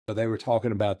they were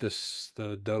talking about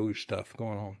the Doge stuff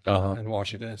going on in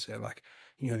Washington, and said like,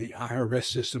 the IRS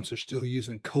systems are still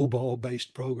using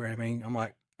COBOL-based programming. I'm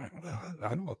like, well,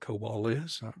 I know what COBOL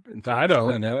is. I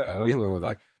don't. I know. I don't know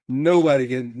Like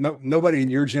nobody in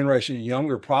your generation and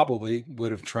younger probably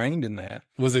would have trained in that.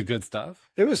 Was it good stuff?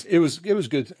 It was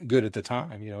good at the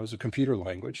time. It was a computer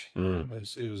language.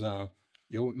 It was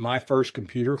my first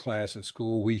computer class in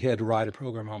school. We had to write a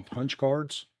program on punch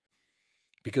cards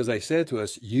because they said to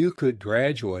us, you could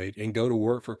graduate and go to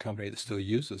work for a company that still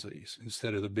uses these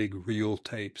instead of the big reel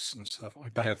tapes and stuff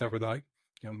like that. That were like,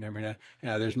 remember that?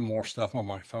 Yeah, there's more stuff on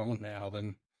my phone now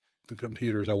than the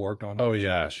computers I worked on. Oh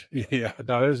yeah, yeah.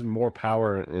 No, there's more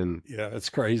power in. Yeah, it's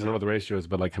crazy. I don't know what the ratio is,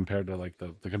 but like compared to like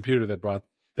the computer that brought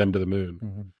them to the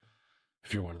moon.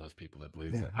 If you're one of those people that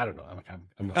believes it, I don't know.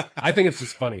 I'm not. I think it's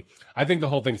just funny. I think the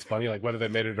whole thing's funny, like whether they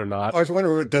made it or not. I was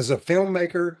wondering,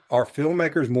 are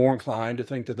filmmakers more inclined to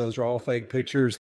think that those are all fake pictures